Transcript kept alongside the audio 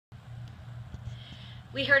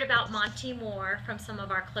We heard about Monte Mohr from some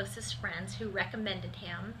of our closest friends who recommended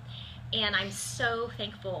him, and I'm so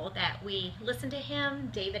thankful that we listened to him.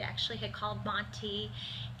 David actually had called Monte,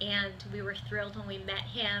 and we were thrilled when we met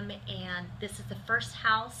him. And this is the first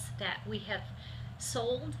house that we have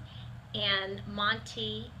sold, and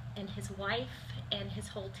Monte and his wife and his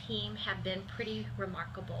whole team have been pretty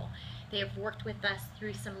remarkable. They have worked with us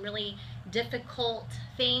through some really difficult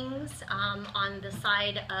things on the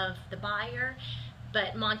side of the buyer,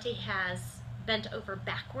 but Monte has bent over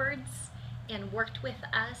backwards and worked with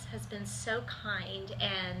us, has been so kind,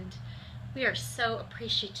 and we are so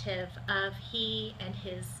appreciative of he and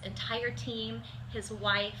his entire team, his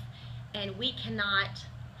wife, and we cannot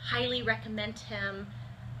highly recommend him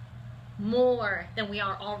more than we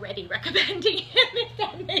are already recommending him, if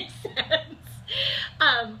that makes sense.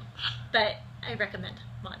 But I recommend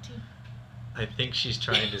Monte. I think she's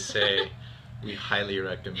trying to say we highly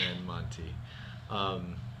recommend Monte.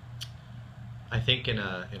 I think in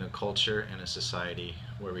a culture and a society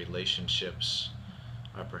where relationships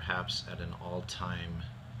are perhaps at an all-time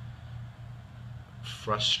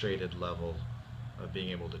frustrated level of being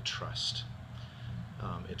able to trust.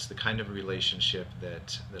 It's the kind of relationship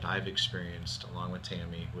that I've experienced along with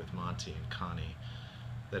Tammy, with Monte and Connie,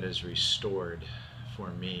 that has restored for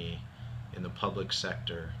me in the public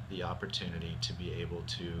sector the opportunity to be able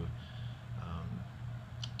to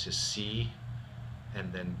see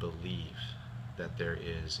and then believe that there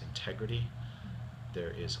is integrity, there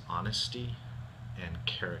is honesty and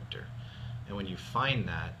character. And when you find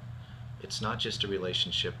that, it's not just a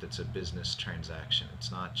relationship that's a business transaction. It's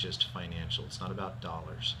not just financial. It's not about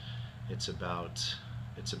dollars. It's about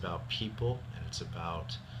people, and it's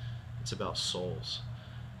about souls.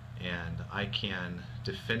 And I can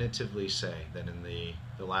definitively say that in the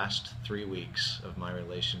last 3 weeks of my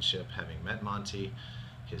relationship, having met Monte,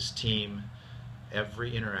 his team,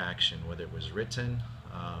 every interaction, whether it was written,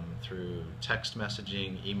 through text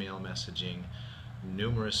messaging, email messaging,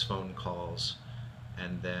 numerous phone calls,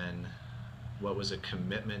 and then what was a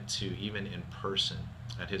commitment to, even in person,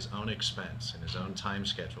 at his own expense, in his own time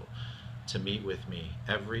schedule, to meet with me,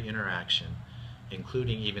 every interaction,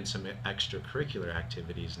 including even some extracurricular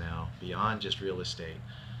activities now, beyond just real estate.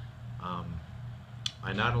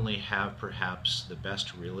 I not only have perhaps the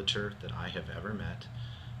best realtor that I have ever met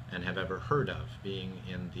and have ever heard of, being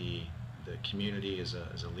in the community as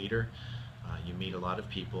a leader. You meet a lot of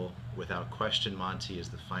people. Without question, Monte is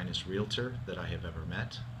the finest realtor that I have ever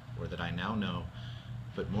met, or that I now know.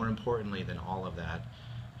 But more importantly than all of that,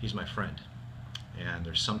 he's my friend. And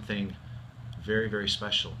there's something very, very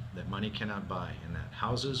special that money cannot buy, and that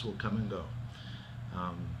houses will come and go.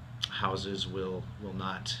 Houses will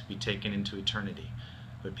not be taken into eternity,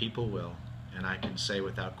 but people will. And I can say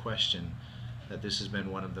without question that this has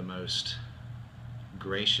been one of the most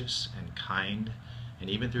gracious and kind, and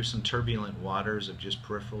even through some turbulent waters of just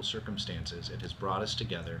peripheral circumstances, it has brought us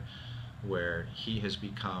together where he has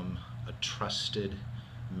become a trusted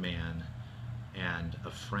man and a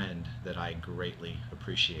friend that I greatly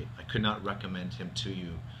appreciate. I could not recommend him to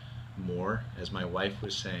you more. As my wife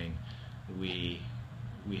was saying, we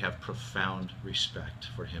have profound respect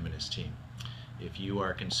for him and his team. If you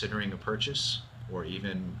are considering a purchase or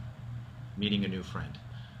even meeting a new friend,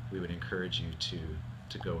 we would encourage you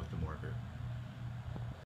to go with the Mohr Group.